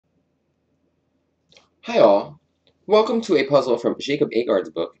Hi all. Welcome to a puzzle from Jacob Aagaard's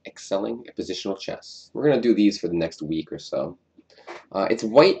book, Excelling at Positional Chess. We're going to do these for the next week or so. It's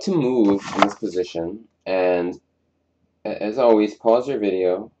white to move in this position, and as always, pause your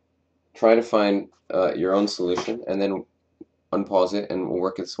video, try to find your own solution, and then unpause it, and we'll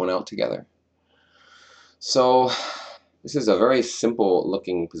work this one out together. So, this is a very simple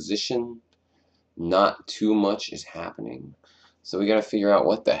looking position. Not too much is happening. So we got to figure out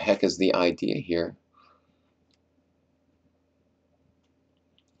what the heck is the idea here.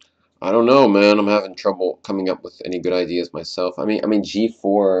 I don't know, man. I'm having trouble coming up with any good ideas myself. I mean,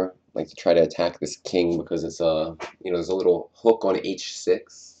 G4, like to try to attack this king because it's there's a little hook on H6,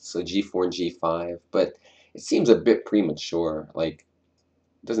 so G4 and G5. But it seems a bit premature. Like,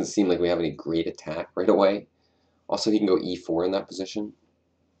 it doesn't seem like we have any great attack right away. Also, he can go E4 in that position.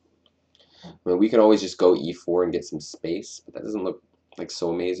 I mean, we could always just go E4 and get some space, but that doesn't look like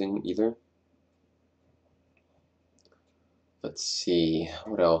so amazing either. Let's see,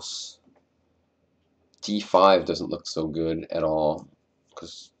 what else? D5 doesn't look so good at all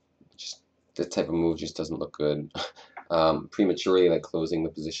because just this type of move just doesn't look good. Prematurely, like closing the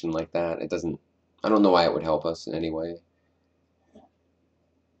position like that, it doesn't. I don't know why it would help us in any way.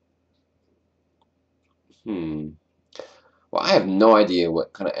 Hmm. Well, I have no idea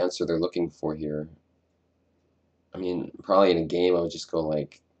what kind of answer they're looking for here. I mean, probably in a game, I would just go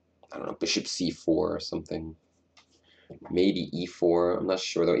like, I don't know, Bishop C4 or something. Maybe E4. I'm not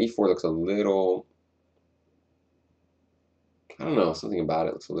sure though. E4 looks a little. I don't know. Something about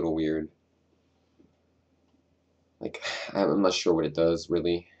it looks a little weird. Like, I'm not sure what it does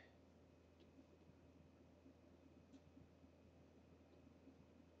really.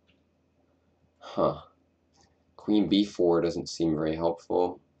 Huh. Queen b4 doesn't seem very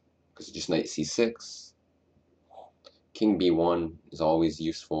helpful because it's just knight c6. King b1 is always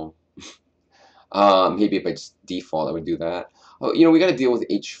useful. Maybe if I just default, I would do that. Oh, we got to deal with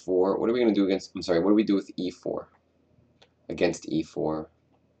h4. What are we going to do against? I'm sorry. What do we do with e4? Against e4?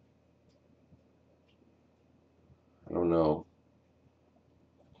 I don't know.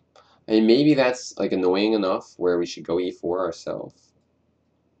 I mean, maybe that's like annoying enough where we should go e4 ourselves.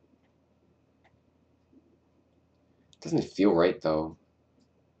 Doesn't feel right though.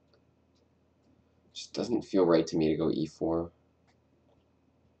 Just doesn't feel right to me to go e4.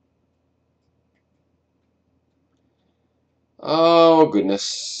 Oh,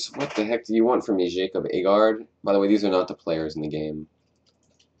 goodness. What the heck do you want from me, Jacob Aagaard? By the way, these are not the players in the game.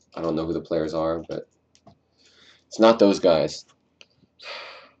 I don't know who the players are, but it's not those guys.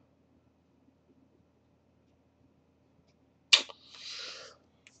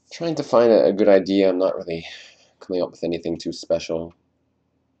 Trying to find a good idea. I'm not really coming up with anything too special.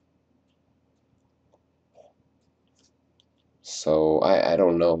 So, I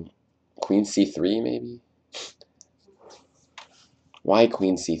don't know. Queen c3, maybe? Why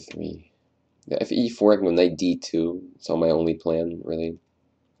queen c3? If e4, I can go knight d2. It's all my only plan, really,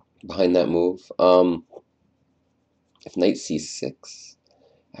 behind that move. If knight c6,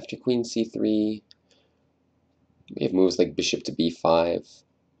 after queen c3, we have moves like bishop to b5.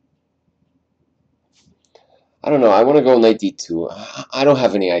 I don't know. I want to go knight d2. I don't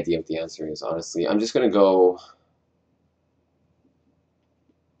have any idea what the answer is, honestly. I'm just going to go...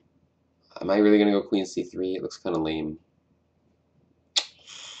 Am I really going to go queen c3? It looks kind of lame.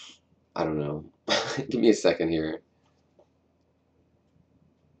 I don't know. Give me a second here.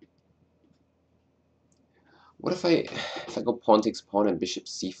 What if I go pawn takes pawn and bishop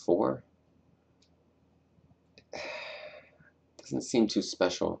c4? Doesn't seem too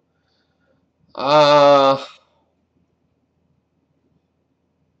special.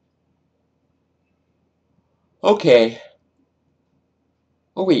 Okay.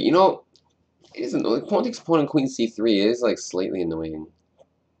 Oh wait, it isn't like pawn takes pawn and queen c3 is like slightly annoying.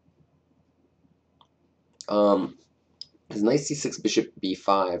 Because knight c6, bishop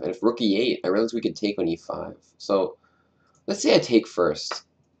b5, and if rook e8, I realize we could take on e5. So let's say I take first,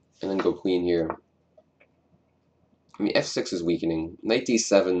 and then go queen here. I mean, f6 is weakening. Knight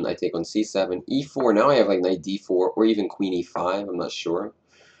d7, I take on c7. e4, now I have like knight d4, or even queen e5. I'm not sure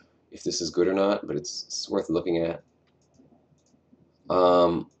if this is good or not, but it's worth looking at.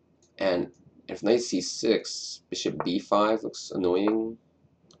 And if knight c6, bishop b5 looks annoying.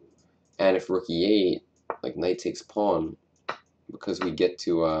 And if rook e8, like knight takes pawn, because we get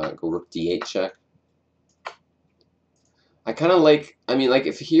to go rook d8 check. I kind of like, I mean, like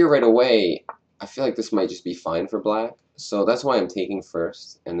if here right away, I feel like this might just be fine for black. So that's why I'm taking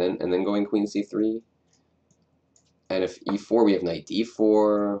first, and then going queen c3. And if e4, we have knight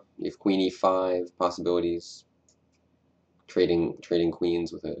d4, we have queen e5 possibilities. Trading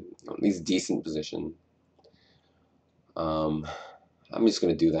queens with a at least decent position. I'm just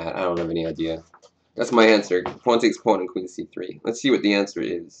going to do that. I don't have any idea. That's my answer. Pawn takes pawn and queen c3. Let's see what the answer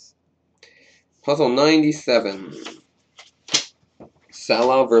is. Puzzle 97.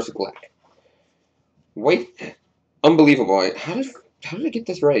 Salah versus Black. White. Unbelievable. How did I get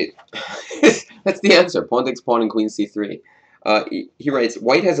this right? That's the answer. Pawn takes pawn and queen c3. He writes,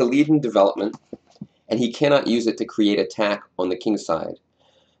 White has a lead in development, and he cannot use it to create attack on the king's side.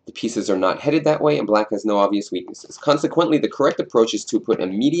 The pieces are not headed that way, and Black has no obvious weaknesses. Consequently, the correct approach is to put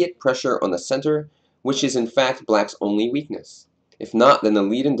immediate pressure on the center, which is in fact Black's only weakness. If not, then the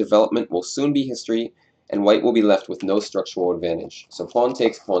lead in development will soon be history, and White will be left with no structural advantage. So pawn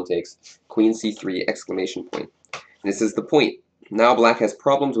takes, queen c3, exclamation point. And this is the point. Now Black has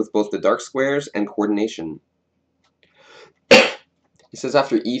problems with both the dark squares and coordination. He says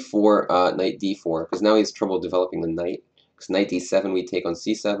after e4, knight d4, because now he has trouble developing the knight. Because knight d7 we take on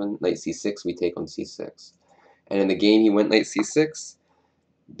c7, knight c6 we take on c6. And in the game he went knight c6,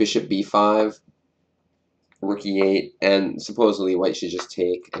 bishop b5, rook e8, and supposedly White should just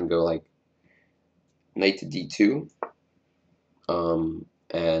take and go like knight to d2.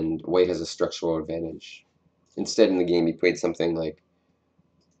 And White has a structural advantage. Instead in the game he played something like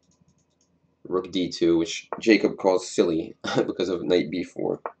rook d2, which Jacob calls silly because of knight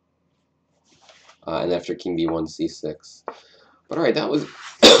b4. And after king b1, c6. But alright, that was...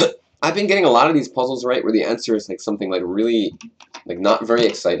 I've been getting a lot of these puzzles right where the answer is like something like really, like not very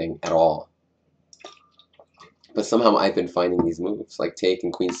exciting at all. But somehow I've been finding these moves, like take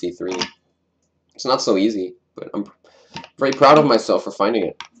and queen c3. It's not so easy, but I'm very proud of myself for finding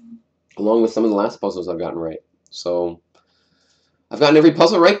it, along with some of the last puzzles I've gotten right. So, I've gotten every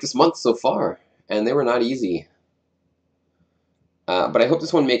puzzle right this month so far, and they were not easy. But I hope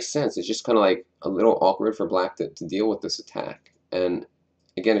this one makes sense. It's just kind of like a little awkward for Black to deal with this attack. And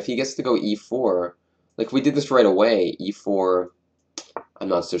again, if he gets to go e4, like if we did this right away, e4, I'm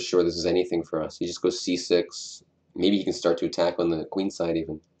not so sure this is anything for us. He just goes c6. Maybe he can start to attack on the queen side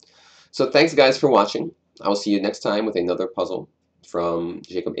even. So thanks guys for watching. I will see you next time with another puzzle from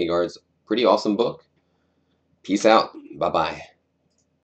Jacob Aagaard's pretty awesome book. Peace out. Bye-bye.